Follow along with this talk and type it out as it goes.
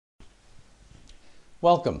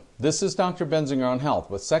Welcome. This is Dr. Benzinger on Health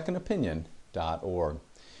with secondopinion.org.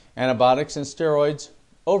 Antibiotics and steroids,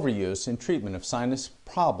 overuse in treatment of sinus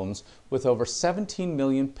problems. With over 17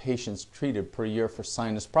 million patients treated per year for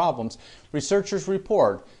sinus problems, researchers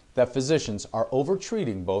report that physicians are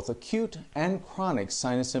overtreating both acute and chronic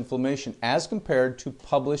sinus inflammation as compared to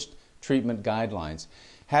published treatment guidelines.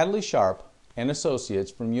 Hadley Sharp and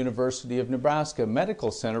Associates from University of Nebraska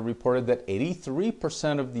Medical Center reported that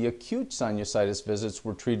 83% of the acute sinusitis visits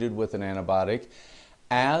were treated with an antibiotic,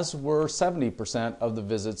 as were 70% of the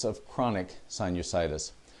visits of chronic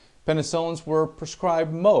sinusitis. Penicillins were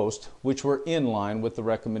prescribed most, which were in line with the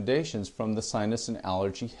recommendations from the Sinus and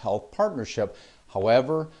Allergy Health Partnership.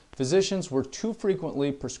 However, physicians were too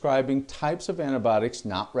frequently prescribing types of antibiotics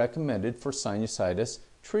not recommended for sinusitis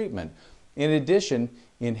treatment. In addition,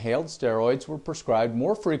 inhaled steroids were prescribed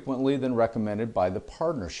more frequently than recommended by the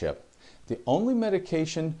partnership. The only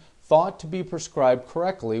medication thought to be prescribed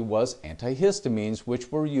correctly was antihistamines,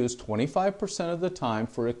 which were used 25% of the time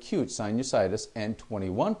for acute sinusitis and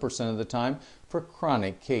 21% of the time for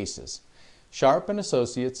chronic cases. Sharp and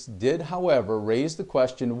Associates did, however, raise the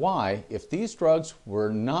question why, if these drugs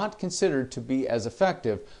were not considered to be as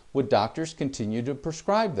effective, would doctors continue to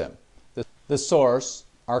prescribe them? The source,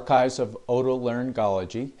 Archives of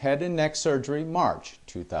Otolaryngology, Head and Neck Surgery, March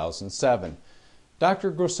 2007.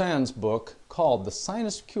 Dr. Grossan's book, called The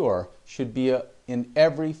Sinus Cure, should be in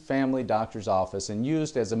every family doctor's office and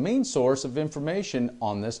used as a main source of information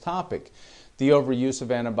on this topic. The overuse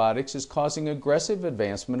of antibiotics is causing aggressive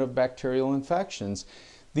advancement of bacterial infections.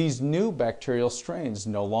 These new bacterial strains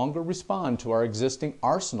no longer respond to our existing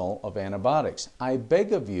arsenal of antibiotics. I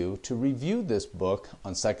beg of you to review this book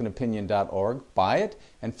on secondopinion.org, buy it,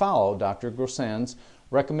 and follow Dr. Grossan's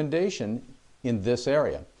recommendation in this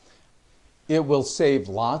area. It will save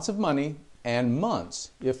lots of money and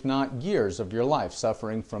months, if not years, of your life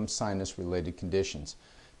suffering from sinus-related conditions.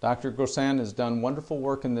 Dr. Grossan has done wonderful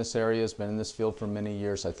work in this area, has been in this field for many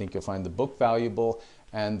years. I think you'll find the book valuable,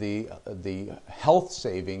 and the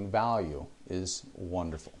health-saving value is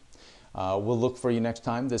wonderful. We'll look for you next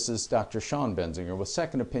time. This is Dr. Sean Benzinger with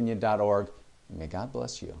secondopinion.org. May God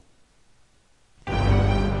bless you.